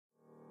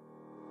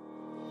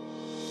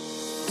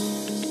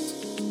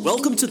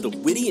Welcome to the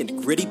Witty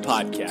and Gritty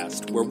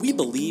podcast, where we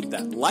believe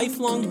that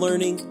lifelong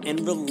learning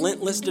and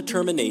relentless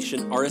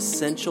determination are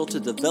essential to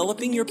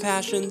developing your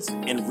passions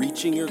and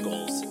reaching your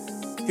goals.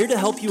 Here to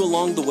help you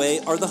along the way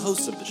are the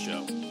hosts of the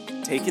show.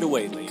 Take it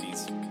away,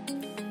 ladies.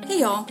 Hey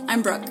y'all,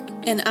 I'm Brooke.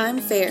 And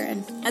I'm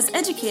Farron. As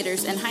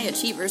educators and high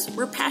achievers,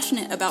 we're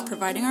passionate about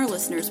providing our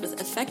listeners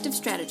with effective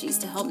strategies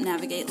to help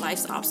navigate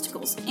life's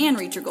obstacles and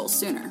reach your goals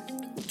sooner.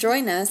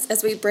 Join us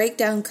as we break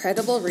down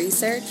credible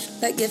research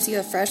that gives you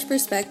a fresh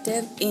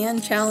perspective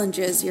and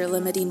challenges your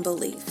limiting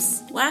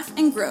beliefs. Laugh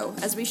and grow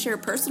as we share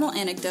personal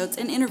anecdotes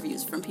and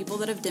interviews from people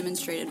that have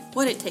demonstrated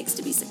what it takes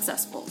to be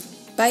successful.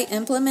 By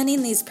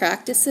implementing these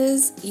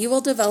practices, you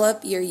will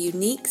develop your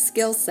unique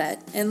skill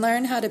set and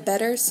learn how to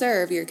better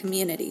serve your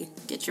community.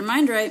 Get your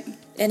mind right.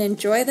 And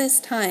enjoy this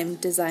time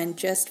designed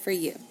just for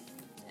you.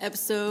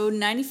 Episode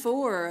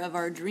 94 of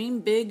our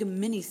Dream Big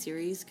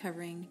mini-series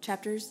covering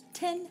chapters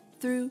 10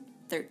 through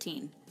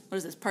 13. What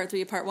is this, part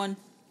 3 of part 1?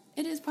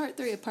 It is part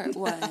 3 of part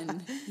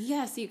 1.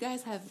 Yes, you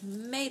guys have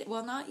made it.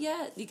 Well, not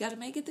yet. You got to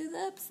make it through the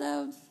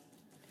episode.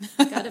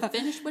 Got to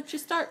finish what you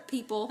start,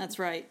 people. That's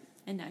right.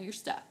 And now you're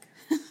stuck.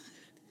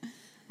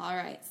 All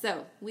right,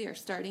 so we are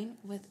starting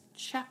with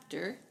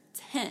chapter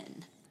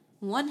 10,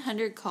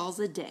 100 calls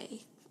a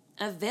day.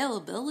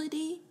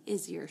 Availability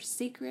is your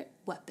secret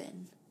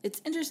weapon.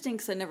 It's interesting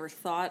because I never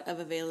thought of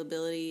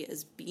availability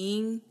as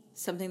being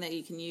something that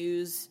you can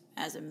use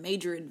as a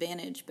major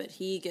advantage, but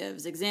he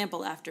gives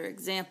example after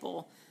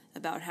example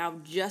about how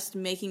just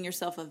making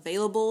yourself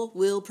available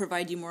will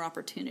provide you more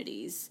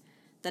opportunities.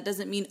 That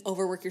doesn't mean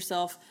overwork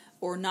yourself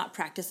or not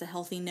practice a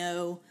healthy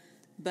no,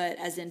 but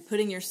as in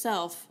putting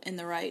yourself in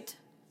the right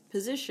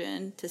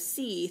position to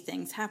see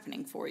things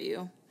happening for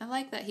you. I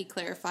like that he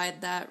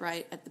clarified that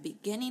right at the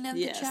beginning of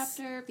the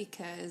chapter,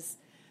 because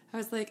I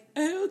was like,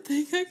 I don't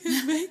think I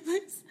can make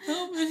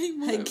myself any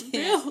more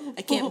available.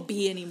 I can't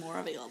be any more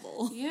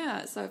available.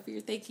 Yeah, so if you're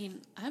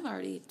thinking, I'm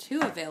already too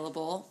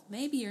available,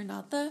 maybe you're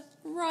not the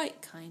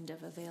right kind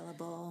of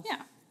available.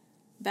 Yeah.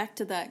 Back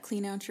to that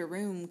clean out your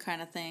room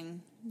kind of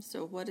thing.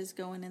 So what is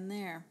going in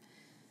there?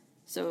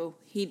 So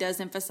he does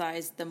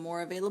emphasize the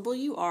more available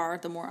you are,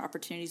 the more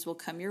opportunities will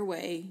come your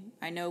way.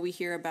 I know we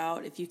hear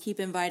about if you keep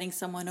inviting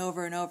someone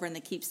over and over and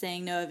they keep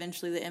saying no,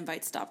 eventually the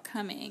invites stop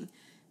coming.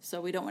 So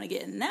we don't want to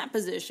get in that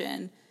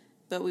position,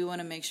 but we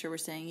want to make sure we're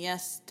saying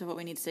yes to what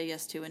we need to say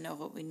yes to and no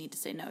what we need to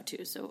say no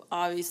to. So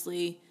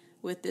obviously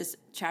with this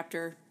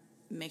chapter,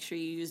 make sure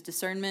you use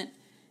discernment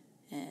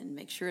and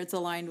make sure it's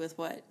aligned with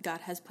what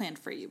God has planned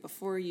for you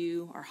before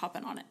you are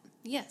hopping on it.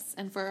 Yes,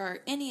 and for our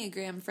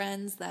Enneagram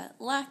friends that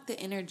lack the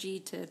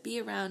energy to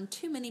be around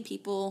too many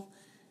people,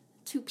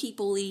 too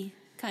people-y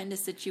kind of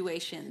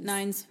situations.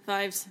 9s,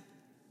 5s.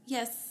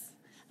 Yes,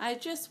 I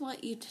just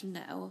want you to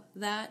know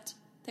that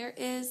there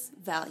is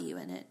value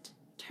in it.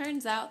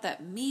 Turns out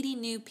that meeting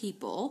new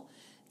people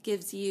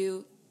gives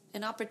you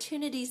an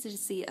opportunity to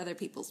see other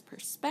people's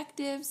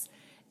perspectives,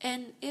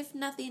 and if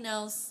nothing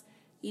else,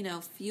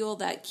 fuel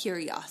that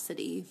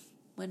curiosity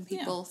when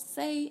people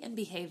say and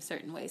behave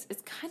certain ways.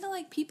 It's kind of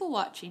like people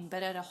watching,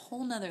 but at a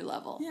whole nother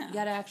level. Yeah. You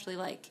got to actually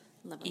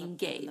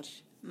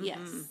engage. Mm-hmm.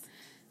 Yes.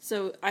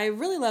 So I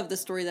really love the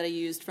story that I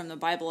used from the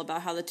Bible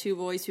about how the 2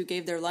 boys who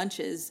gave their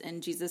lunches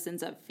and Jesus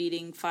ends up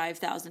feeding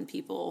 5,000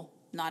 people,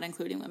 not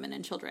including women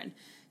and children.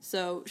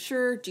 So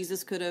sure,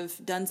 Jesus could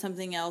have done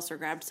something else or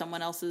grabbed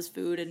someone else's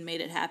food and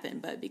made it happen.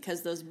 But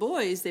because those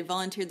boys, they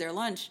volunteered their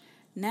lunch,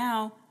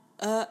 now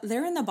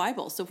they're in the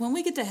Bible. So when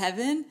we get to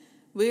heaven,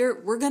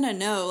 we're going to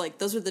know,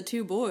 those are the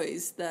 2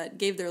 boys that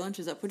gave their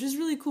lunches up, which is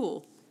really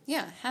cool.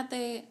 Yeah, had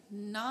they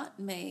not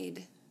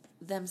made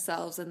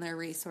themselves and their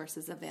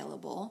resources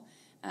available,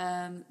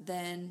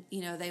 then,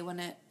 they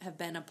wouldn't have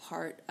been a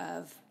part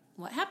of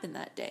what happened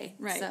that day.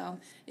 Right. So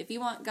if you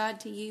want God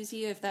to use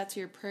you, if that's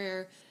your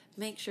prayer,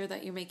 make sure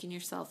that you're making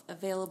yourself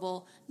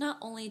available, not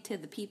only to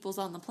the peoples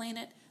on the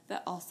planet,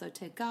 but also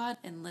to God,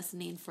 and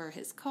listening for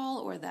his call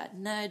or that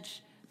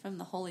nudge from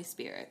the Holy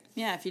Spirit.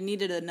 Yeah, if you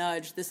needed a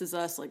nudge, this is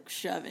us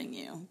shoving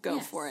you. Go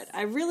Yes. for it.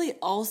 I really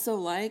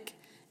also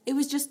it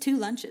was just 2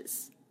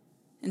 lunches.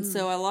 And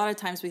so a lot of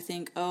times we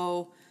think,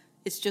 oh,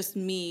 it's just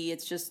me.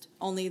 It's just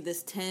only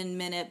this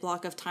 10-minute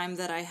block of time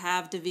that I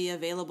have to be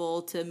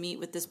available to meet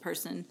with this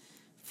person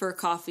for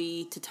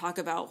coffee, to talk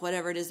about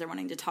whatever it is they're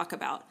wanting to talk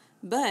about.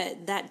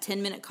 But that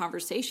 10-minute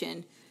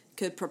conversation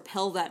could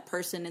propel that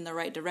person in the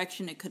right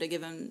direction. It could have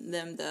given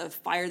them the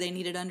fire they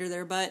needed under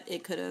their butt.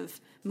 It could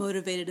have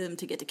motivated them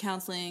to get to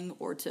counseling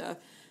or to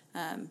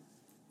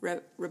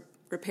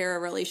repair a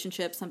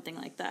relationship, something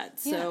like that.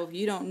 So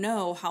you don't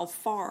know how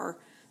far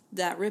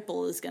that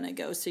ripple is going to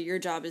go. So your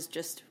job is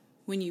just,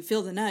 when you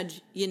feel the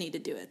nudge, you need to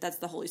do it. That's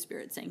the Holy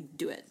Spirit saying,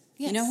 do it.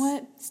 Yes. You know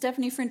what?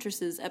 Stephanie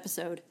Frentress's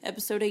episode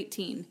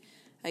 18,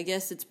 I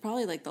guess it's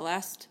probably the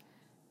last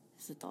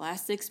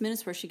 6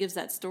 minutes where she gives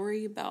that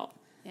story about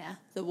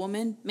the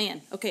woman.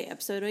 Man, okay,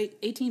 episode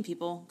 18,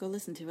 people, go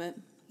listen to it.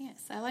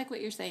 Yes, I like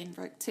what you're saying,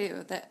 Brooke,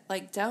 too. That,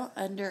 like, don't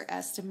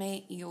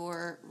underestimate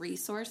your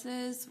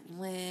resources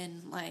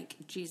when, like,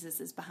 Jesus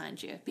is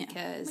behind you.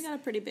 Because, we got a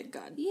pretty big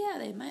God. yeah,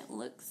 they might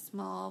look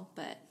small,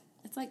 but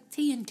it's like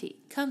TNT.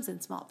 Comes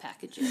in small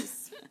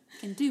packages.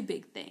 Can do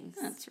big things.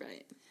 That's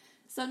right.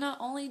 So not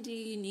only do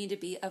you need to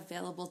be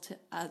available to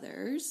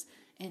others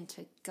and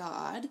to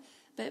God,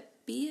 but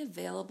be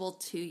available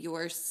to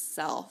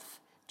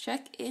yourself.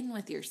 Check in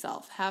with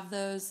yourself. Have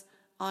those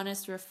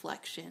honest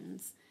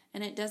reflections.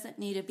 And it doesn't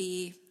need to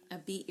be a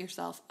beat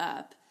yourself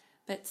up,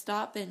 but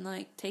stop and,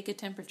 like, take a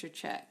temperature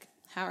check.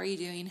 How are you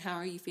doing? How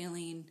are you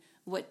feeling?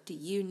 What do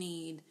you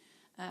need?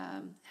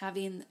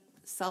 Having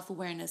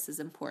self-awareness is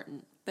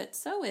important, but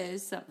so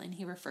is something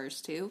he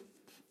refers to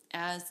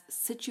as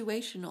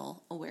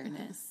situational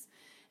awareness.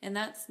 And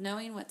that's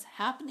knowing what's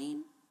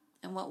happening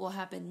and what will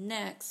happen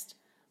next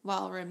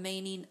while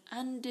remaining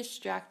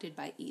undistracted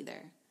by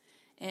either.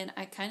 And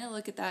I kind of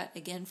look at that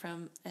again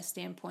from a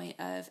standpoint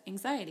of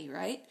anxiety,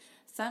 right?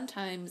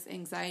 Sometimes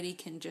anxiety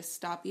can just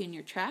stop you in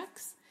your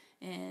tracks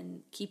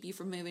and keep you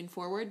from moving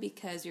forward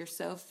because you're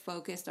so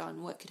focused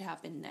on what could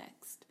happen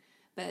next.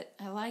 But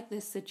I like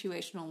this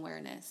situational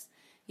awareness.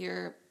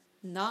 You're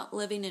not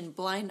living in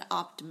blind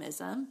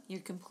optimism. You're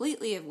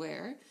completely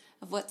aware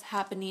of what's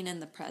happening in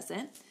the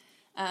present.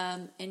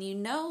 And you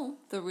know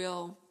the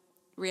real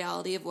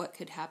reality of what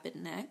could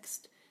happen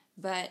next,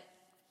 but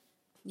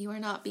you are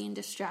not being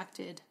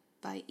distracted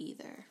by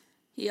either.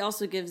 He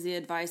also gives the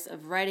advice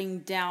of writing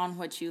down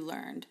what you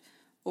learned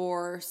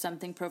or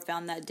something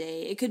profound that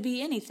day. It could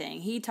be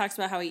anything. He talks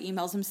about how he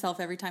emails himself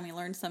every time he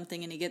learns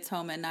something, and he gets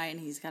home at night and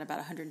he's got about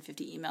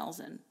 150 emails,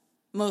 and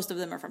most of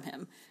them are from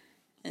him.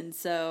 And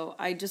so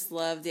I just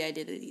love the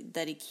idea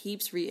that he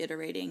keeps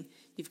reiterating,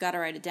 you've got to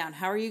write it down.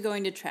 How are you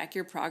going to track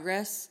your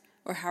progress?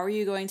 Or how are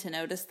you going to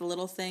notice the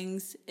little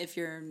things if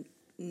you're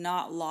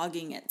not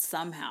logging it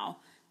somehow?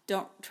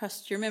 Don't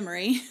trust your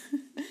memory.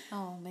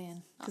 Oh,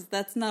 man. Because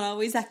that's not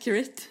always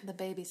accurate. The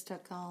babies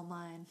took all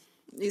mine.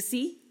 You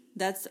see?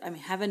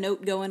 Have a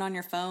note going on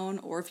your phone,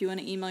 or if you want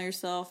to email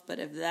yourself. But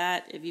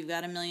if you've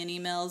got 1 million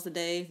emails a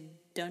day,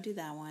 don't do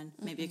that one.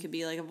 Maybe it could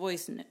be like a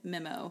voice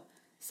memo,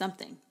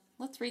 something.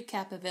 Let's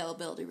recap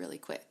availability really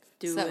quick.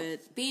 Do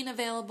it. Being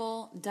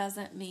available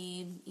doesn't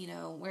mean,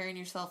 wearing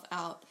yourself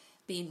out,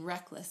 being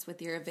reckless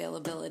with your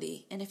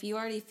availability. And if you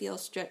already feel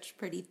stretched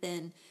pretty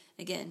thin,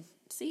 again,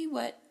 see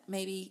what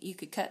maybe you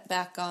could cut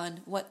back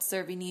on, what's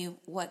serving you,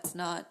 what's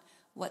not,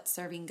 what's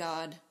serving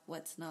God,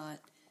 what's not,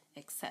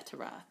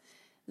 etc.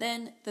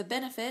 Then the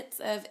benefits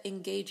of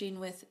engaging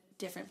with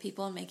different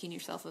people and making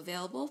yourself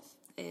available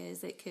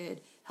is it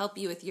could help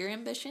you with your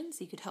ambitions.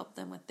 You could help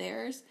them with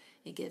theirs.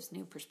 It gives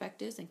new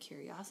perspectives and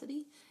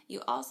curiosity.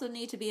 You also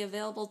need to be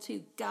available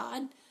to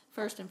God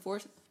first and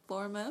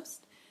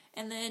foremost,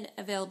 and then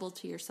available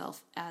to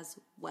yourself as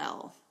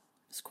well.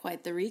 It's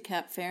quite the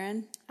recap,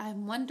 Farron.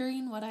 I'm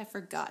wondering what I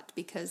forgot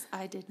because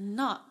I did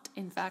not,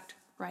 in fact,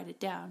 write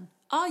it down.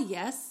 Ah,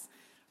 yes,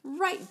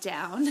 write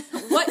down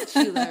what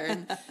you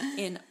learn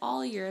in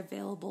all your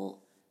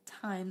available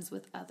times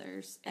with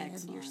others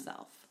and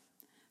yourself.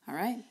 All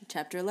right,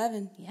 chapter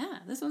 11. Yeah,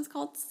 this one's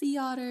called Sea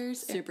Otters.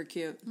 Super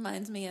cute.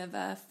 Reminds me of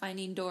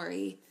Finding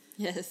Dory.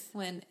 Yes.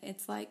 When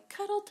it's like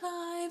cuddle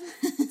time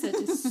to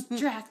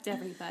distract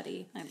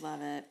everybody. I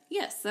love it.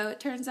 Yes, so it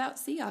turns out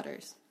sea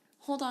otters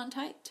hold on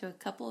tight to a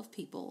couple of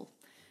people.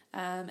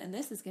 And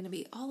this is going to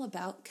be all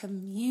about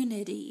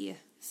community.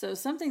 So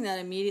something that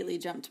immediately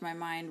jumped to my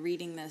mind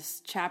reading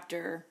this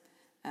chapter,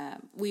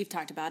 we've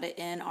talked about it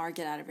in our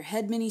Get Out of Your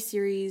Head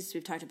miniseries.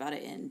 We've talked about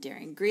it in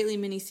Daring Greatly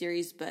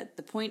miniseries. But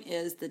the point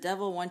is the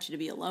devil wants you to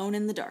be alone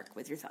in the dark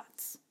with your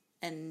thoughts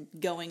and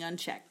going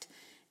unchecked.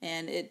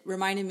 And it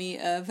reminded me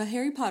of a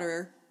Harry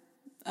Potter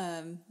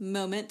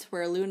moment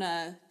where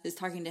Luna is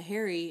talking to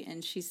Harry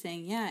and she's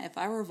saying, yeah, if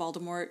I were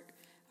Voldemort,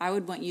 I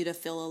would want you to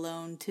feel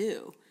alone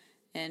too.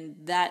 And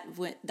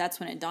that's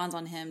when it dawns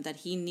on him that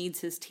he needs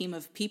his team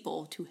of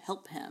people to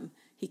help him.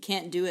 He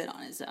can't do it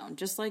on his own,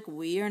 just like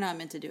we are not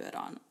meant to do it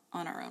on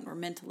our own. We're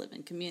meant to live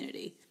in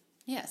community.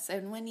 Yes,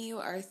 and when you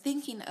are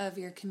thinking of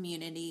your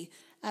community,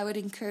 I would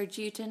encourage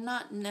you to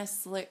not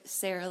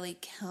necessarily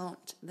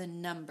count the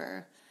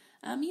number.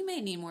 You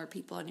may need more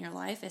people in your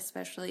life,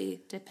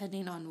 especially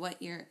depending on what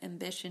your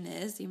ambition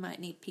is. You might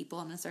need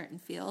people in a certain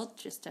field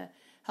just to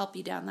help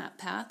you down that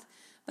path.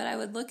 But I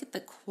would look at the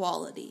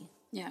quality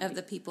of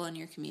the people in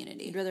your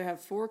community. You'd rather have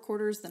 4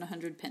 quarters than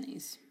 100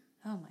 pennies.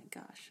 Oh my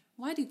gosh.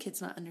 Why do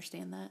kids not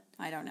understand that?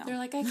 I don't know. They're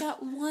like, I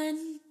got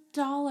 $1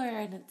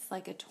 and it's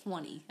like a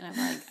 20. And I'm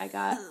like, I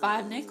got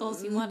 5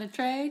 nickels. You want to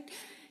trade?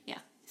 Yeah.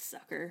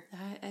 Sucker.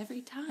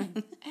 Every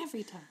time.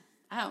 Every time.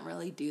 I don't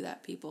really do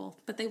that, people.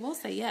 But they will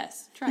say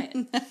yes. Try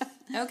it.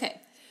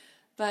 Okay.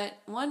 But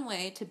one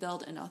way to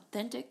build an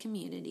authentic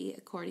community,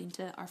 according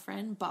to our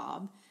friend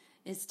Bob,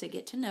 is to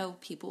get to know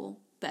people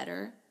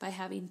better by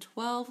having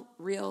 12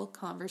 real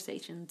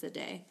conversations a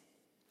day.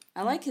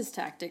 I like his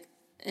tactic.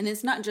 And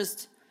it's not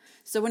just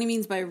So what he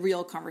means by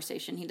real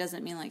conversation, he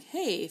doesn't mean like,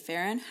 hey,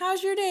 Farron,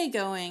 how's your day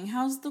going?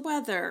 How's the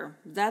weather?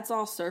 That's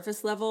all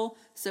surface level.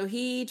 So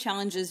he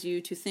challenges you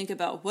to think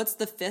about what's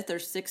the 5th or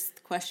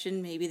 6th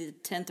question, maybe the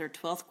 10th or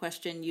 12th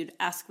question you'd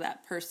ask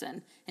that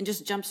person, and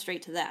just jump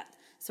straight to that.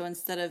 So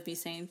instead of me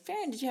saying,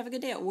 Farron, did you have a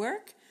good day at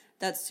work?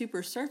 That's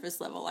super surface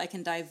level. I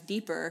can dive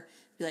deeper,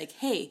 be like,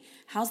 hey,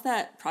 how's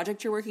that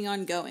project you're working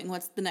on going?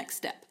 What's the next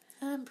step?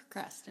 I'm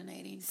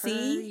procrastinating per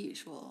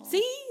usual.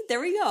 See, there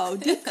we go.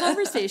 Deep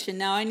conversation.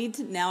 Now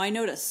I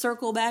know to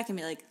circle back and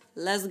be like,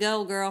 let's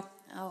go, girl.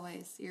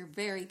 Always. You're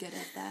very good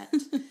at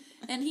that.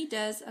 And he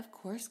does, of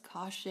course,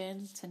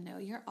 caution to know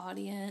your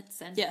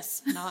audience and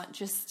yes, not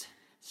just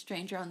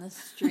stranger on the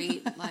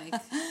street, like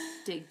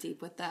dig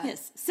deep with that.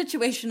 Yes,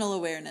 situational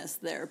awareness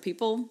there,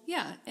 people.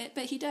 Yeah,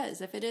 but he does.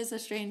 If it is a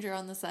stranger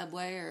on the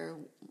subway, or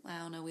I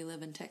don't know, we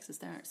live in Texas,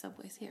 there aren't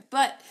subways here,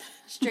 but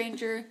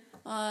stranger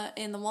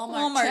in the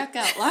Walmart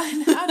checkout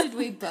line, how did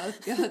we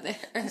both go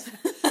there?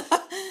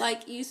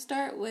 Like, you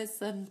start with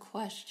some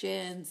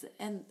questions,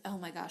 and oh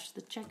my gosh,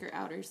 the checker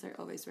outers, they're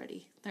always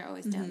ready. They're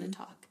always down to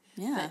talk.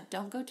 Yeah. But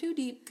don't go too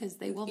deep, because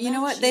they will You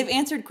know what? you. They've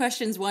answered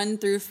questions 1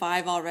 through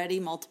 5 already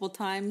multiple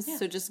times, Yeah.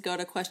 so just go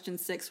to question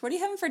 6. What are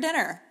you having for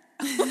dinner?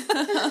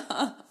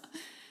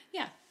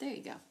 Yeah, there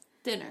you go.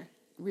 Dinner.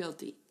 Real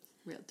deep.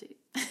 Real deep.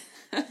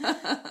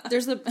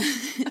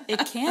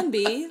 It can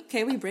be.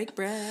 Okay, we break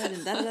bread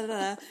and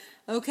da-da-da-da.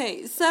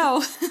 Okay,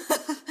 so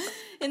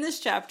in this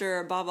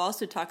chapter, Bob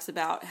also talks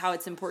about how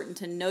it's important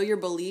to know your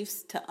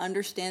beliefs, to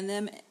understand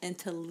them, and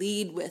to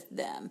lead with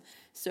them.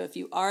 So if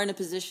you are in a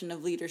position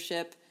of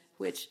leadership,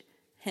 which,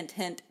 hint,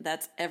 hint,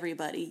 that's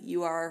everybody,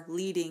 you are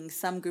leading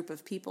some group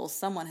of people,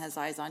 someone has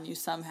eyes on you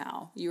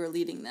somehow, you are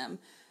leading them.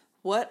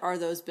 What are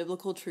those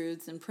biblical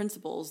truths and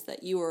principles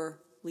that you are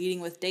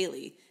leading with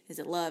daily? Is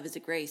it love? Is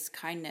it grace?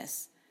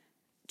 Kindness?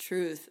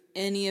 Truth?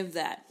 Any of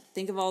that?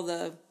 Think of all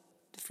the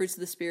fruits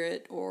of the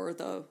Spirit or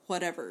the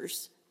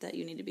whatevers that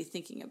you need to be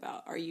thinking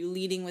about. Are you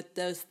leading with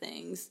those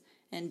things?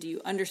 And do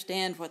you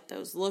understand what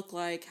those look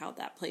like, how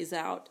that plays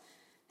out,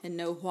 and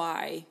know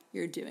why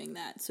you're doing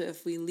that? So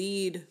if we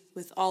lead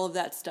with all of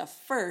that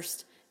stuff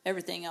first,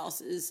 everything else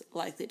is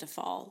likely to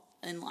fall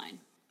in line.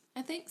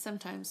 I think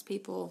sometimes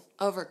people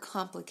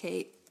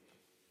overcomplicate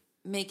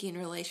making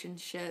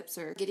relationships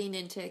or getting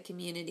into a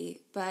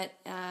community, but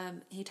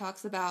he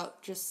talks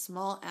about just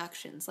small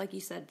actions, like you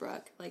said,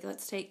 Brooke. Like,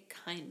 let's take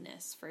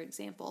kindness, for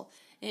example.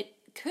 It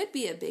could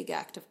be a big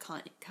act of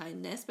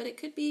kindness, but it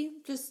could be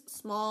just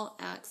small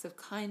acts of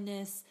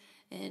kindness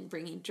and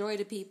bringing joy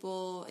to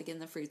people, again,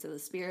 the fruits of the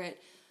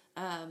Spirit,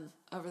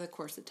 over the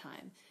course of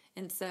time.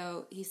 And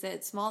so he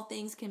said small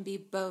things can be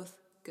both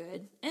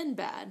good and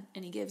bad.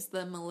 And he gives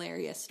the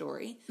malaria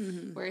story,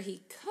 where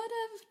he could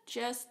have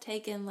just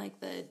taken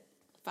like the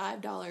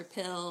 $5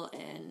 pill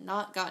and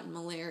not gotten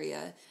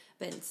malaria,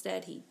 but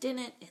instead he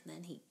didn't, and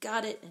then he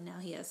got it, and now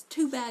he has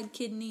 2 bad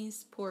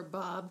kidneys, poor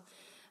Bob.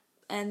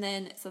 And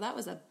then, so that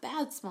was a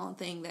bad small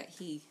thing that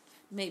he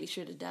maybe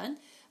should have done.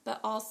 But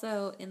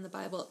also in the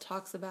Bible, it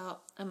talks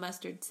about a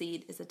mustard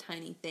seed is a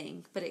tiny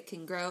thing, but it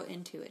can grow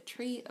into a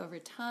tree over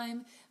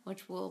time,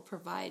 which will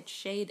provide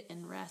shade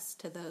and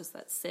rest to those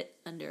that sit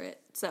under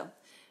it. So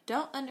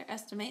don't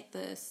underestimate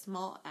the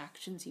small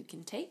actions you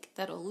can take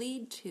that'll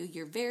lead to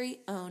your very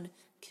own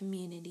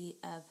community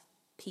of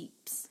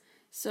peeps.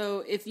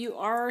 So if you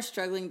are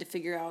struggling to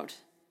figure out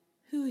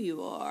who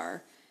you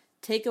are,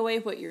 take away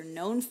what you're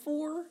known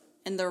for,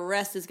 and the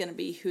rest is going to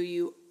be who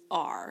you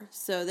are.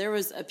 So there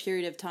was a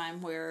period of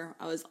time where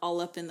I was all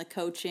up in the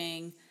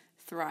coaching,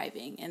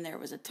 thriving, and there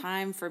was a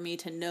time for me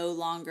to no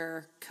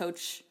longer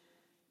coach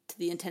to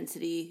the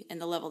intensity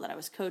and the level that I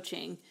was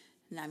coaching.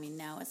 And I mean,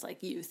 now it's like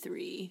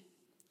U3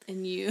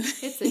 and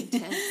It's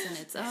intense in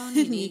its own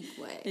unique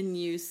way. and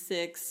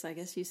U6, I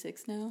guess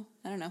U6 now.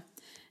 I don't know.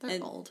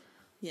 They're old.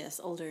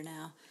 Yes, older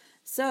now.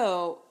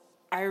 So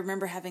I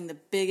remember having the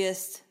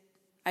biggest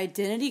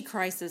identity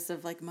crisis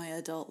of like my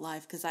adult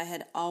life, because I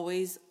had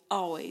always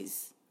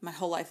my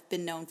whole life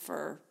been known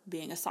for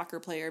being a soccer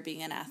player,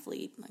 being an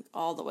athlete, like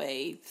all the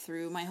way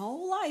through my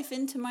whole life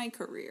into my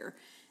career.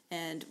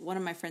 And one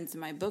of my friends in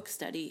my book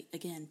study,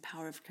 again,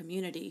 Power of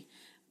Community,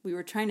 we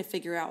were trying to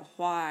figure out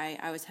why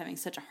I was having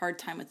such a hard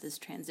time with this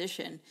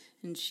transition.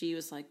 And she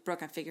was like,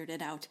 Brooke, I figured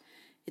it out.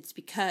 It's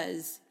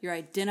because you're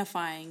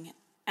identifying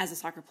as a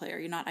soccer player.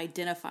 You're not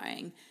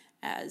identifying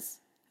as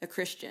a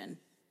Christian.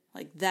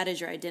 Like, that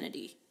is your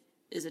identity,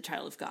 is a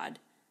child of God,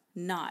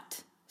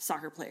 not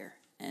soccer player.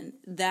 And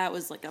that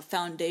was like a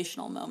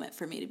foundational moment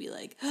for me to be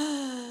like,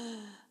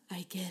 oh,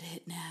 I get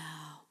it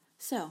now.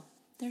 So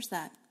there's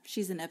that.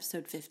 She's in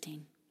episode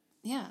 15.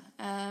 Yeah,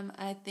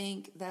 I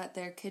think that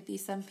there could be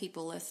some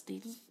people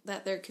listening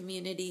that their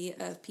community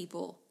of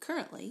people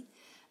currently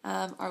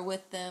are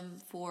with them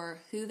for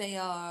who they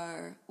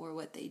are or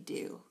what they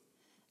do.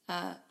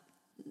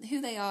 Who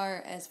they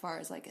are as far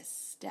as like a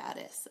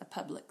status, a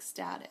public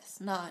status,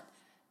 not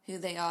who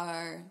they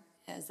are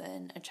as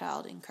a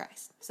child in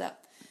Christ. So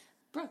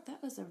Brooke,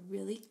 that was a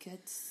really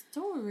good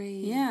story.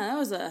 Yeah, that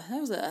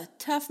was a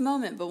tough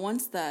moment, but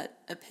once that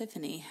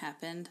epiphany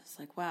happened, it's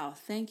like, wow,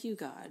 thank you,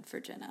 God, for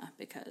Jenna,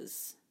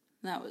 because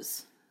that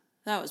was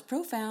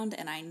profound,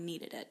 and I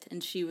needed it.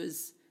 And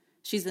she's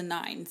a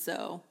 9,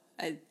 so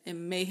it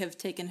may have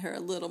taken her a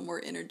little more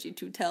energy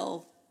to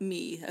tell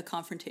me, a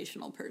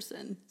confrontational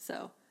person.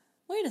 So,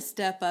 way to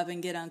step up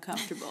and get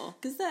uncomfortable,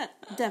 because that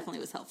definitely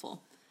was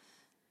helpful.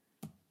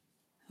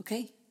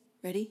 Okay,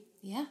 ready?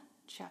 Yeah,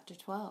 chapter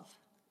 12.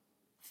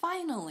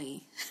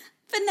 Finally.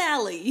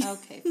 Finale.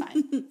 Okay,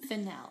 fine.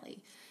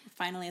 Finale.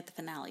 Finally at the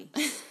finale.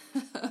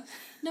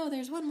 No,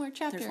 there's one more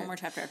chapter. There's one more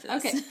chapter after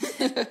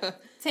this. Okay.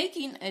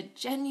 Taking a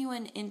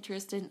genuine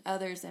interest in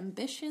others'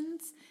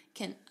 ambitions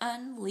can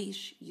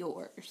unleash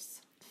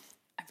yours.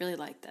 I really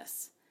like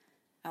this.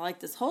 I like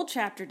this whole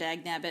chapter,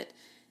 Dagnabbit.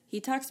 He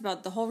talks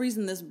about the whole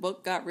reason this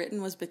book got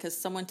written was because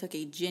someone took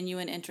a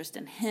genuine interest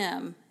in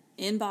him,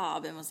 in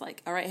Bob, and was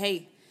like, all right,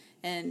 hey.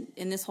 And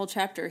in this whole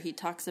chapter, he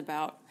talks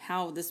about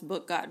how this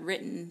book got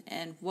written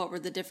and what were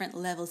the different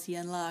levels he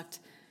unlocked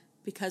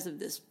because of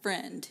this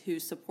friend who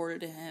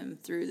supported him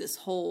through this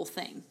whole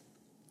thing.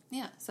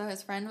 Yeah, so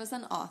his friend was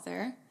an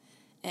author,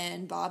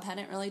 and Bob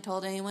hadn't really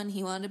told anyone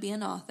he wanted to be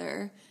an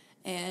author.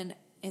 And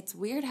it's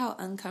weird how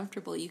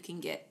uncomfortable you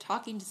can get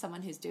talking to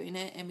someone who's doing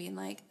it and being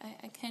like,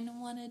 I kind of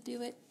want to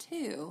do it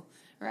too,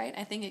 right?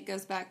 I think it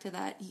goes back to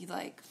that you,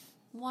 like,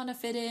 want to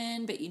fit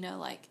in, but, you know,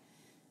 like,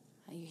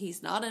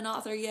 he's not an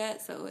author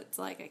yet, so it's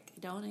like I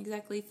don't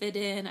exactly fit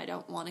in. I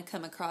don't want to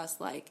come across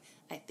like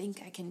I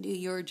think I can do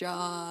your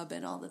job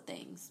and all the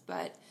things.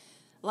 But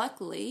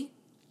luckily,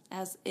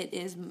 as it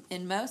is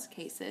in most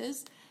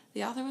cases,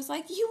 the author was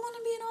like, you want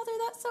to be an author?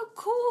 That's so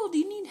cool. Do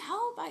you need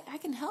help? I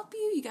can help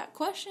you. You got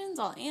questions?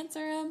 I'll answer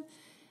them.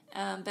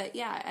 But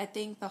yeah, I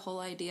think the whole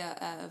idea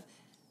of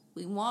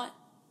we want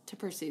to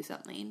pursue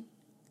something.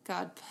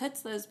 God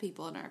puts those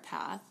people in our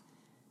path.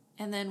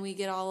 And then we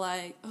get all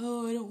like,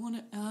 oh, I don't want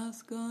to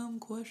ask them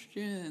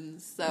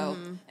questions. So,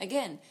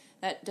 again,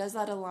 does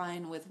that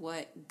align with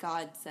what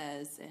God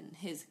says in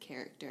his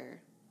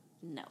character?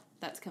 No,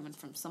 that's coming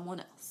from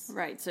someone else.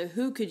 Right, so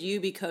who could you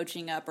be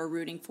coaching up or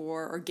rooting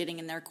for or getting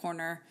in their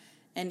corner?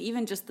 And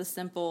even just the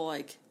simple,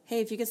 like, hey,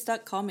 if you get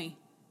stuck, call me.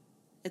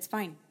 It's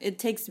fine.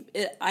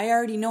 I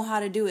already know how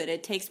to do it.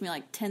 It takes me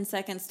like 10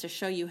 seconds to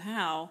show you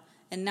how,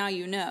 and now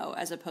you know,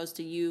 as opposed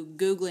to you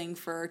Googling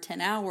for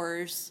 10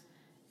 hours...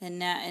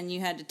 And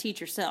you had to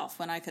teach yourself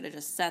when I could have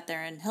just sat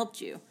there and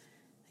helped you.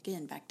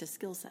 Again, back to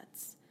skill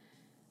sets.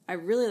 I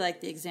really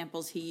like the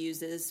examples he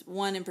uses.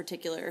 One in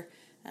particular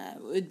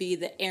would be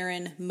the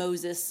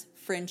Aaron-Moses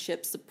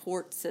friendship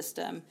support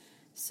system.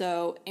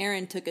 So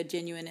Aaron took a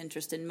genuine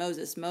interest in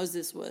Moses.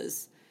 Moses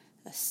was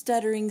a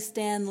stuttering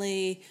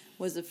Stanley,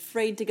 was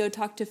afraid to go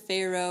talk to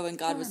Pharaoh, and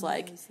God was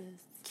like,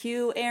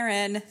 cue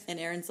Aaron. And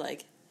Aaron's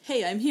like,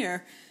 hey, I'm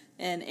here.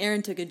 And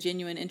Aaron took a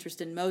genuine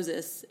interest in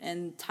Moses,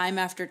 and time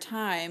after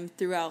time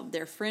throughout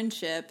their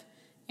friendship,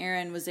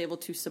 Aaron was able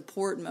to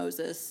support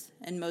Moses,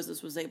 and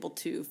Moses was able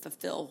to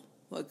fulfill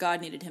what God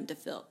needed him to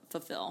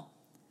fulfill.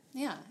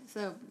 Yeah,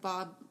 so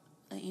Bob,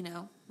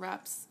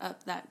 wraps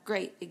up that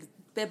great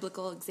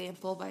biblical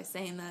example by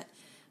saying that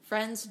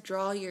friends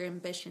draw your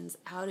ambitions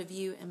out of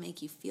you and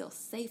make you feel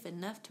safe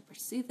enough to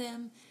pursue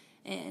them.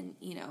 And,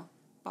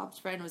 Bob's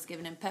friend was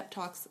giving him pep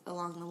talks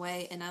along the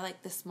way, and I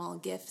like the small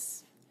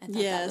gifts.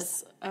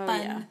 Yes. That was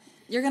fun. Yeah.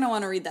 You're going to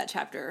want to read that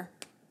chapter.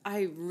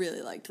 I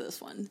really liked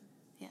this one.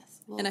 Yes.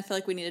 Well, and I feel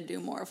like we need to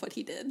do more of what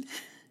he did.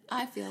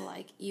 I feel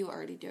like you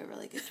already do a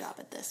really good job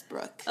at this,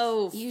 Brooke.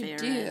 Oh, you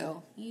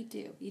do. You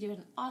do. You do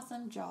an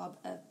awesome job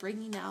of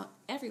bringing out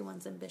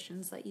everyone's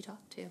ambitions that you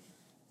talk to.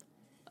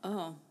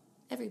 Oh.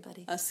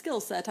 Everybody. A skill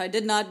set I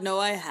did not know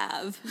I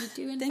have. You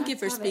do, in Thank fact, you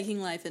for have speaking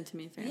it. life into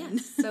me, Farron.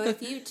 Yes. So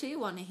if you, too,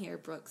 want to hear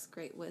Brooke's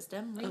great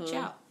wisdom, reach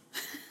out.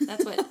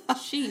 That's what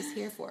she's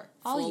here for.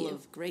 Full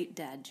of great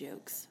dad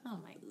jokes. Oh,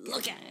 my goodness.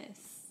 Look at it.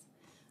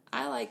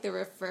 I like the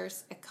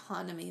reverse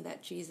economy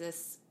that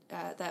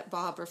that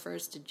Bob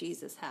refers to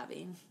Jesus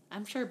having.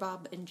 I'm sure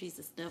Bob and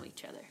Jesus know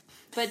each other.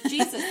 But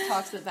Jesus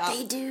talks about...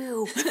 They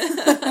do.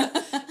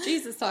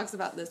 Jesus talks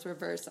about this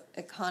reverse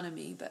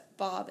economy, but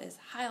Bob is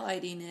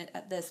highlighting it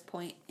at this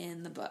point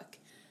in the book.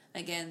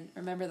 Again,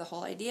 remember the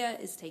whole idea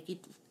is taking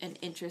an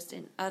interest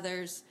in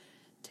others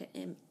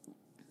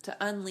to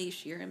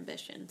unleash your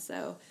ambition.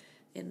 So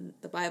in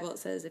the Bible it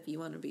says if you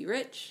want to be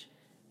rich,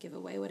 give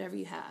away whatever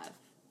you have.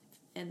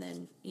 And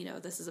then,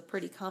 this is a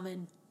pretty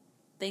common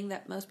thing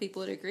that most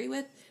people would agree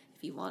with.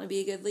 If you want to be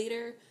a good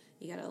leader,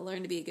 you got to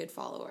learn to be a good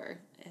follower.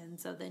 And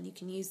so then you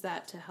can use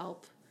that to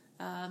help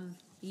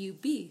you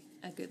be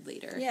a good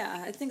leader.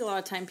 Yeah, I think a lot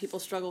of time people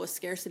struggle with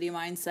scarcity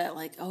mindset,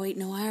 like, oh, wait,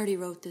 no, I already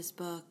wrote this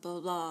book, blah,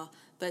 blah,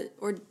 blah.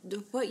 Or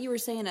what you were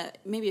saying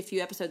maybe a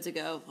few episodes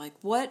ago, like,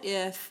 what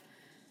if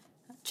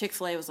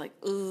Chick-fil-A was like,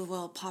 ooh,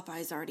 well,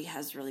 Popeyes already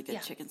has really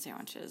good chicken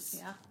sandwiches.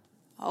 Yeah.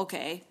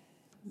 Okay,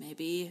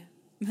 maybe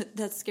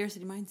that's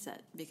scarcity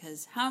mindset,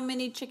 because how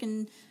many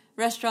chicken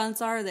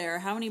restaurants are there?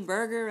 How many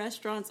burger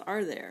restaurants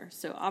are there?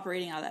 So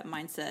operating out of that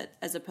mindset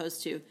as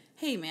opposed to,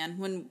 hey, man,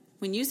 when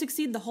When you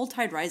succeed, the whole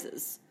tide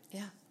rises.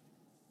 Yeah.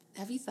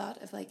 Have you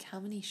thought of like how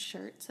many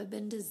shirts have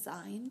been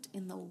designed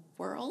in the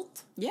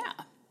world? Yeah.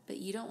 But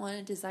you don't want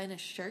to design a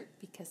shirt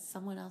because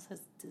someone else has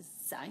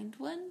designed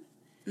one?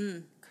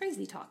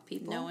 Crazy talk,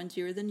 people. No one's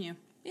fewer than you.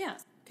 Yeah.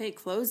 Okay,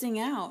 closing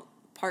out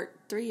part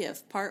 3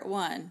 of part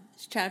 1.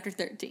 It's chapter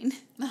 13.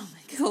 Oh my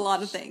It's a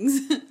lot of things.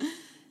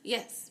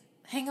 Yes.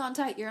 Hang on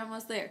tight. You're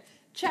almost there.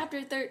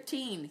 Chapter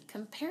 13.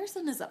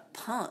 Comparison is a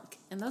punk.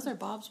 And those are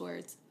Bob's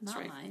words, not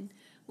right. mine.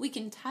 We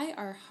can tie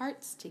our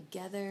hearts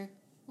together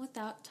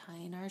without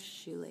tying our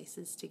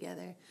shoelaces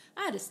together.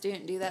 I had a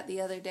student do that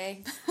the other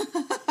day.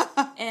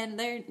 And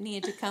they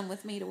needed to come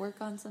with me to work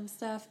on some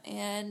stuff.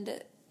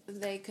 And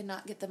they could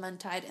not get them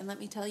untied. And let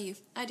me tell you,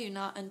 I do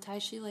not untie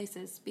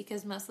shoelaces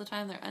because most of the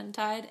time they're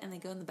untied and they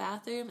go in the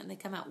bathroom and they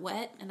come out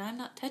wet. And I'm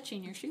not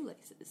touching your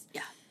shoelaces.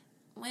 Yeah.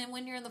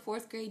 When you're in the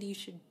 4th grade, you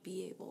should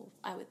be able,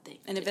 I would think.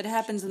 And if it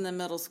happens in the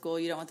middle school,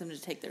 you don't want them to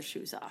take their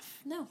shoes off.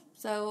 No.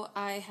 So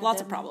I had Lots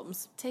of them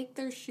problems. take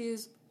their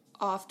shoes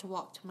off to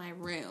walk to my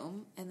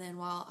room. And then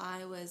while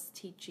I was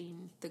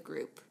teaching the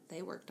group,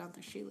 they worked on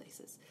their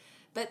shoelaces.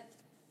 But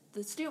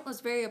the student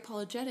was very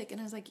apologetic. And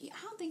I was like,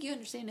 I don't think you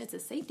understand. It's a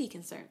safety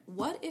concern.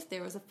 What if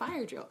there was a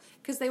fire drill?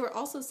 Because they were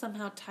also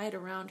somehow tied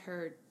around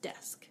her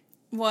desk.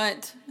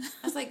 What?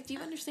 I was like, do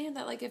you understand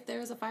that, like, if there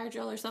was a fire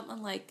drill or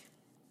something, like,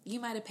 you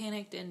might have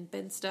panicked and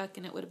been stuck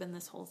and it would have been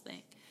this whole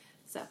thing.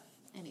 So,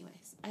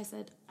 anyways, I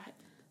said,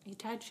 you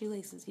tied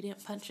shoelaces. You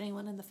didn't punch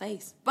anyone in the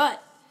face.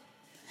 But,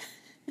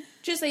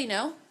 just so you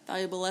know,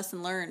 Valuable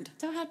lesson learned.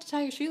 don't have to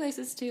tie your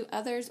shoelaces to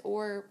others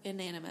or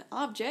inanimate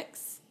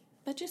objects,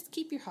 but just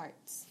keep your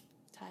hearts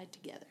tied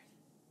together.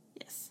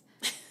 Yes.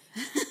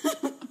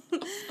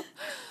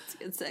 It's a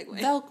good segue.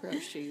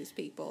 Velcro shoes,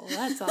 people.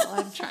 That's all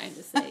I'm trying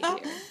to say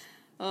here.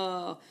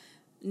 Oh,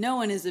 no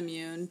one is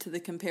immune to the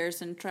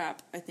comparison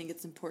trap. I think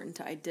it's important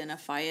to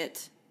identify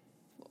it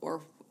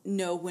or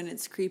know when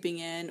it's creeping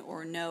in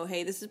or know,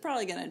 hey, this is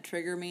probably going to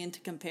trigger me into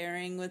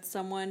comparing with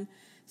someone.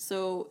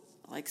 So,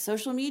 like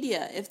social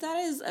media, if that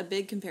is a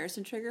big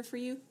comparison trigger for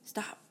you,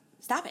 stop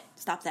it.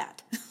 Stop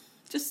that.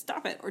 Just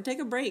stop it or take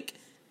a break.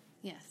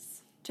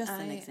 Yes. Just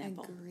an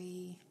example. I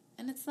agree.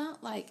 And it's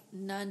not like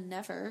none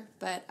never,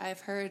 but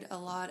I've heard a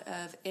lot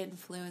of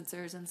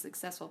influencers and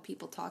successful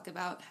people talk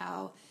about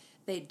how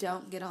they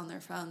don't get on their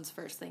phones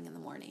first thing in the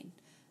morning.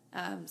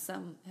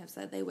 Some have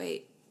said they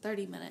wait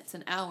 30 minutes,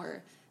 an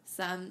hour.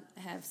 Some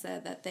have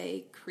said that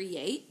they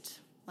create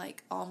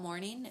like all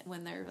morning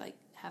when they're like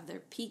have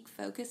their peak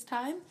focus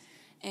time.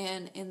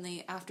 And in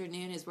the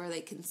afternoon is where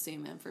they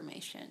consume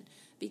information.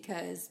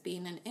 Because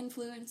being an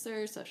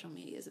influencer, social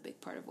media is a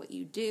big part of what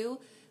you do.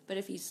 But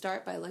if you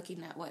start by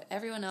looking at what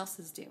everyone else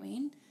is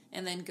doing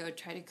and then go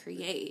try to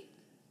create,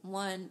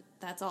 one,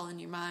 that's all in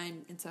your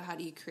mind. And so how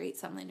do you create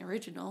something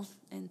original?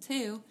 And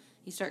two,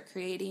 you start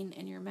creating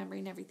and you're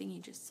remembering everything you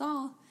just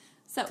saw.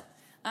 So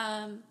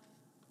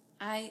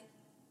I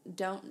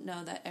don't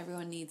know that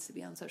everyone needs to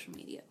be on social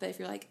media. But if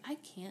you're like, I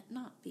can't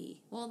not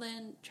be, well,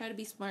 then try to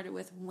be smarter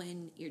with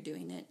when you're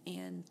doing it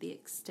and the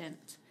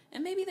extent.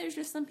 And maybe there's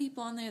just some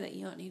people on there that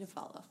you don't need to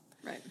follow.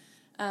 Right.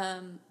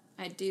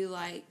 I do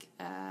like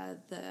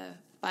the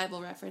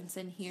Bible reference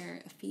in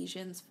here,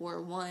 Ephesians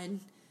 4:1.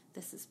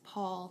 This is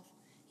Paul.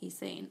 He's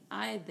saying,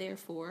 I,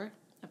 therefore,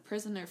 a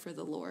prisoner for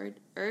the Lord,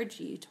 urge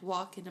you to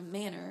walk in a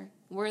manner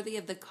worthy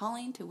of the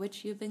calling to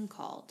which you've been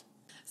called.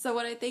 So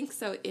what I think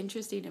so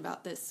interesting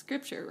about this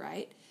scripture,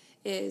 right,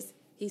 is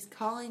he's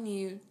calling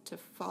you to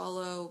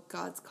follow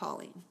God's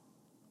calling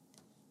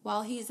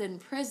while he's in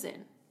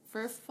prison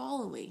for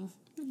following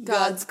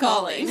God's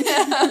calling.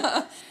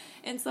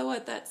 And so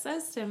what that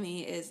says to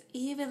me is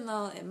even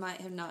though it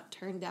might have not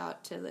turned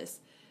out to this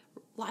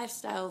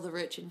lifestyle of the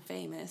rich and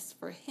famous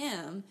for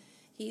him,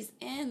 he's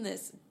in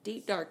this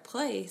deep, dark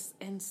place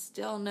and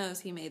still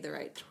knows he made the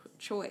right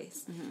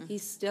choice. Mm-hmm.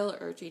 He's still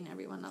urging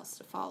everyone else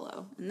to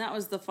follow. And that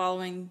was the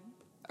following,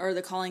 or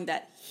the calling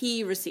that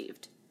he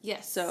received.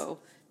 Yes. So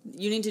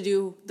you need to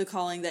do the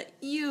calling that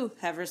you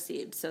have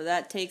received. So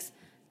that takes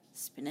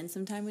spending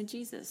some time with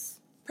Jesus,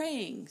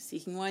 praying,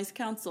 seeking wise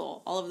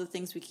counsel, all of the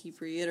things we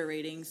keep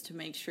reiterating to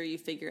make sure you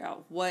figure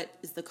out what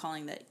is the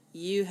calling that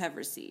you have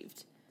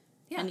received.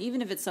 Yeah. And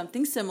even if it's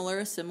something similar,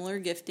 a similar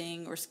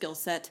gifting or skill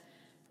set,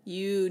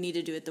 you need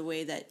to do it the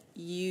way that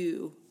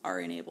you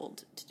are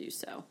enabled to do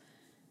so.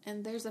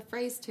 And there's a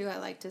phrase, too, I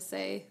like to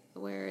say,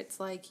 where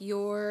it's like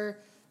your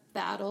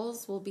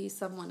battles will be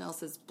someone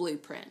else's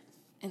blueprint.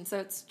 And so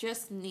it's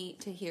just neat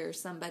to hear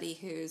somebody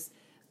who's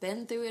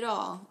been through it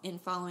all in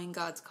following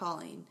God's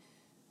calling,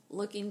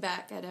 looking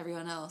back at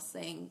everyone else,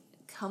 saying,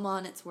 come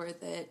on, it's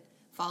worth it.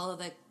 Follow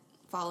the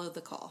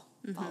call.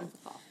 Mm-hmm. Follow the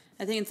call.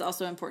 I think it's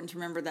also important to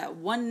remember that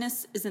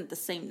oneness isn't the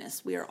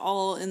sameness. We are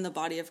all in the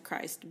body of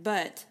Christ,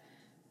 but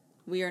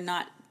we are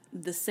not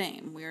the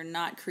same. We are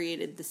not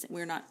created the same.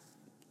 We are not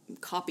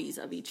copies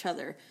of each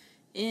other.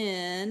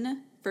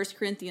 In 1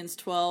 Corinthians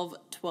 12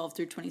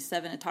 through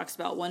 27, it talks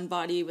about one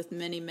body with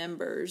many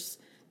members,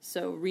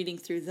 So reading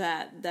through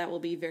that will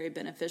be very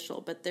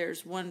beneficial. But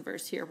there's one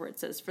verse here where it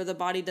says, "For the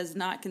body does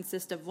not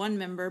consist of one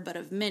member, but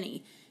of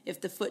many. If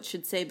the foot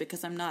should say,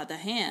 because I'm not the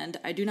hand,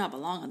 I do not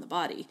belong on the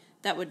body,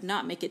 that would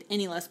not make it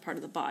any less part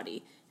of the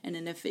body. And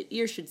then if the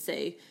ear should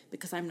say,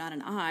 because I'm not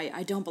an eye,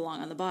 I don't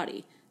belong on the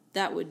body,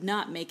 that would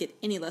not make it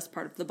any less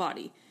part of the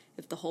body.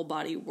 If the whole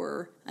body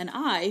were an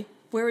eye,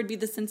 where would be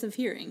the sense of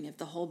hearing? If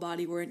the whole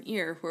body were an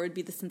ear, where would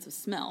be the sense of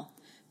smell?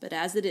 But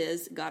as it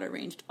is, God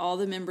arranged all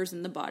the members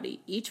in the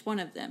body, each one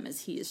of them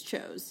as he has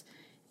chose.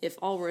 If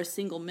all were a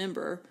single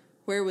member,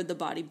 where would the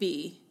body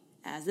be?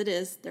 As it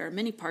is, there are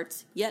many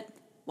parts, yet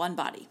one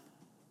body."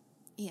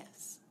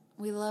 Yes.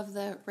 We love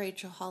the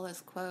Rachel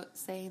Hollis quote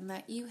saying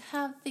that you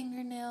have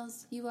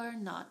fingernails, you are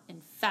not, in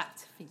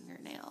fact,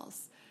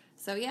 fingernails.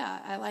 So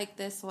yeah, I like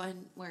this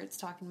one where it's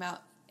talking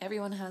about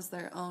everyone has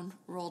their own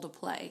role to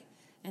play.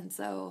 And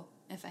so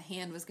if a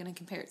hand was going to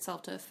compare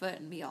itself to a foot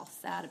and be all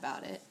sad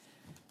about it,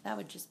 that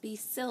would just be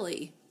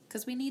silly,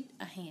 because we need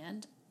a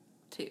hand,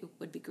 2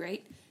 would be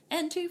great,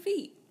 and 2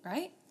 feet,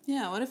 right?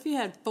 Yeah, what if you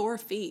had 4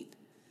 feet?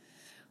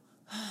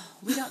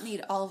 We don't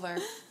need all of our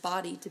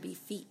body to be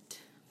feet.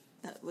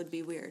 That would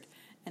be weird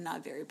and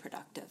not very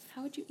productive.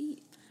 How would you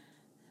eat?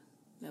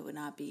 It would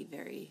not be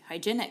very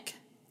hygienic.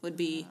 Would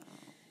be...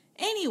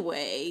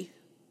 Anyway.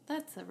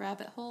 That's a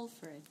rabbit hole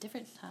for a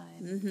different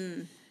time.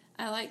 Mm-hmm.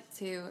 I like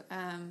to...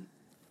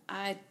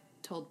 I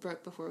told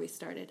Brooke before we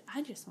started,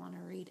 I just want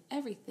to read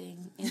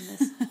everything in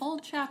this whole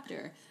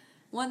chapter.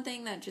 One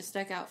thing that just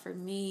stuck out for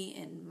me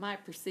in my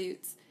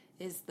pursuits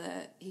is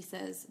he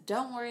says,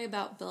 don't worry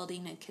about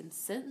building a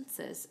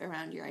consensus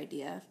around your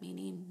idea,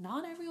 meaning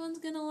not everyone's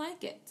going to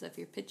like it. So if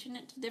you're pitching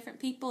it to different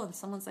people and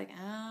someone's like,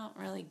 I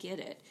don't really get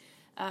it,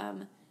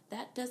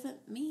 that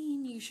doesn't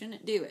mean you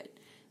shouldn't do it.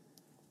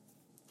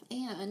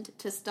 And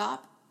to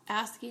stop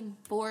asking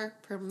for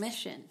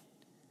permission.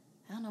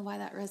 I don't know why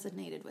that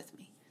resonated with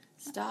me.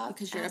 Stop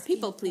because you're a asking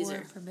people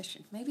pleaser. for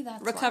permission. Maybe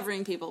that's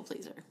recovering people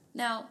pleaser.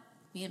 Now,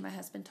 me and my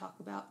husband talk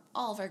about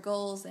all of our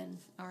goals and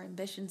our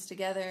ambitions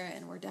together,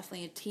 and we're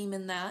definitely a team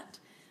in that.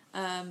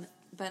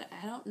 But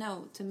I don't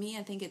know. To me,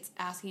 I think it's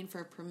asking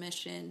for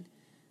permission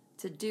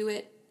to do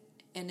it,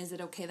 and is it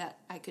okay that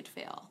I could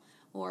fail?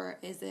 Or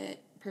is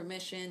it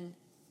permission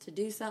to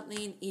do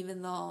something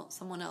even though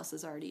someone else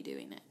is already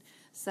doing it?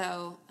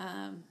 So,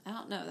 I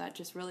don't know. That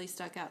just really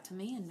stuck out to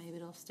me, and maybe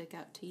it'll stick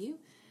out to you.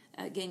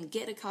 Again,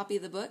 get a copy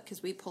of the book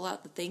because we pull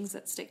out the things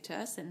that stick to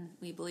us and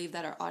we believe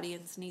that our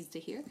audience needs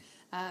to hear.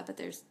 But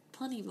there's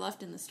plenty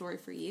left in the story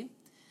for you.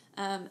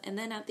 And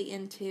then at the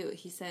end, too,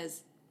 he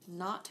says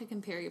not to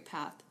compare your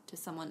path to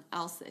someone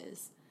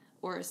else's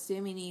or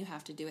assuming you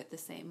have to do it the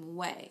same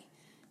way,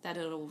 that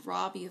it'll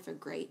rob you of a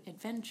great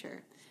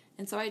adventure.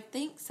 And so I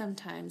think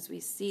sometimes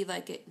we see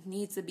like it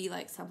needs to be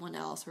like someone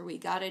else or we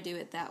got to do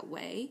it that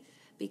way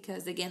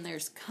because, again,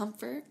 there's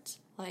comfort.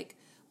 Like,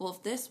 well,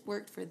 if this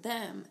worked for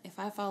them, if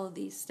I follow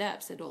these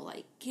steps, it'll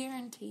like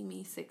guarantee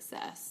me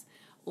success.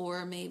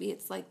 Or maybe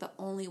it's like the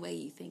only way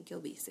you think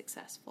you'll be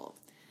successful.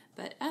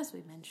 But as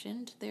we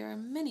mentioned, there are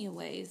many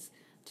ways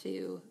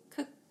to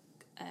cook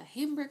a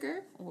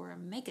hamburger or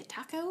make a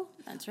taco.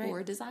 That's right.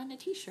 Or design a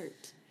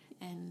t-shirt.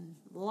 And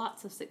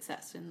lots of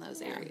success in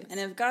those areas. And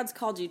if God's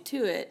called you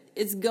to it,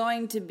 it's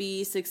going to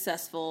be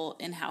successful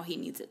in how he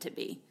needs it to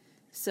be.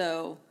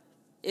 So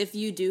if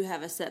you do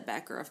have a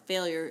setback or a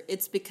failure,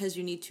 it's because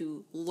you need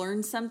to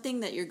learn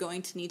something that you're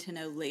going to need to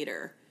know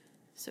later.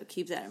 So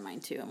keep that in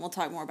mind, too. And we'll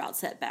talk more about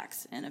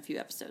setbacks in a few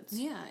episodes.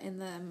 Yeah, in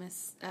the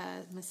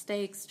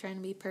mistakes, trying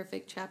to be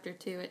perfect, chapter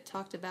 2, it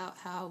talked about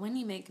how when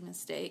you make a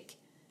mistake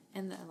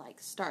and the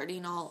like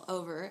starting all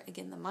over,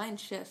 again, the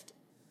mind shift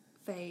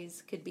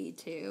phase could be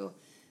to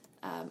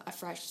a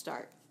fresh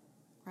start,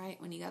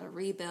 right? When you got to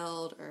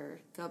rebuild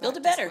or go back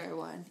to square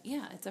one.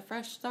 Yeah, it's a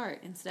fresh start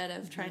instead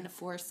of trying to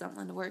force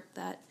something to work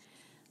that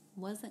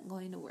wasn't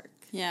going to work.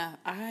 Yeah,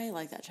 I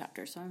like that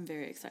chapter, so I'm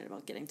very excited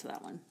about getting to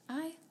that one.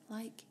 I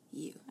like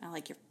you. I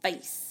like your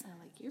face. I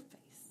like your face.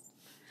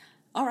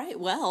 All right,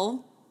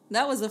 well,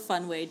 that was a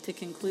fun way to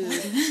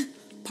conclude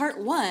part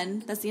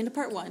 1. That's the end of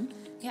part 1.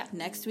 Yeah.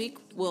 Next week,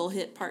 we'll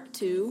hit part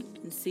 2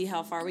 and see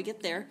how far we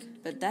get there.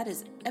 But that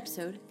is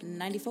episode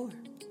 94.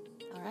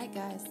 All right,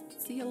 guys.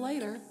 See you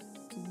later.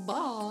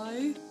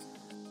 Bye.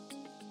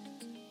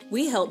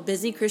 We help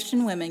busy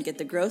Christian women get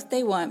the growth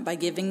they want by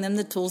giving them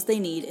the tools they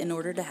need in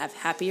order to have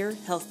happier,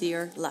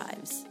 healthier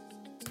lives.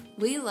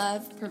 We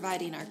love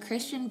providing our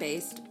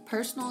Christian-based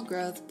personal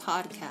growth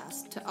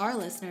podcast to our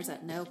listeners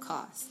at no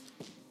cost.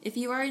 If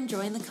you are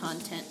enjoying the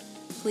content,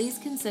 please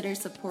consider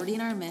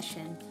supporting our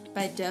mission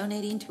by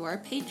donating to our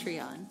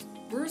Patreon.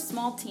 We're a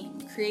small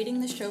team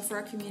creating the show for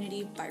our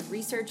community by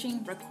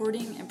researching,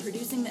 recording, and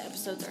producing the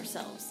episodes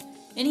ourselves.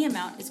 Any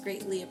amount is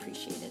greatly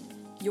appreciated.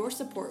 Your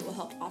support will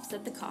help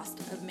offset the cost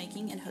of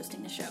making and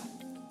hosting the show.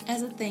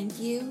 As a thank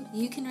you,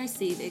 you can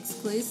receive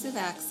exclusive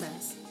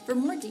access. For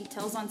more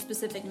details on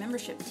specific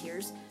membership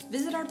tiers,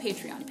 visit our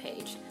Patreon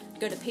page.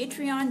 Go to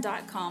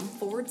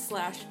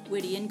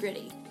patreon.com/witty and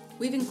gritty.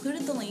 We've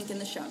included the link in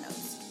the show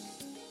notes.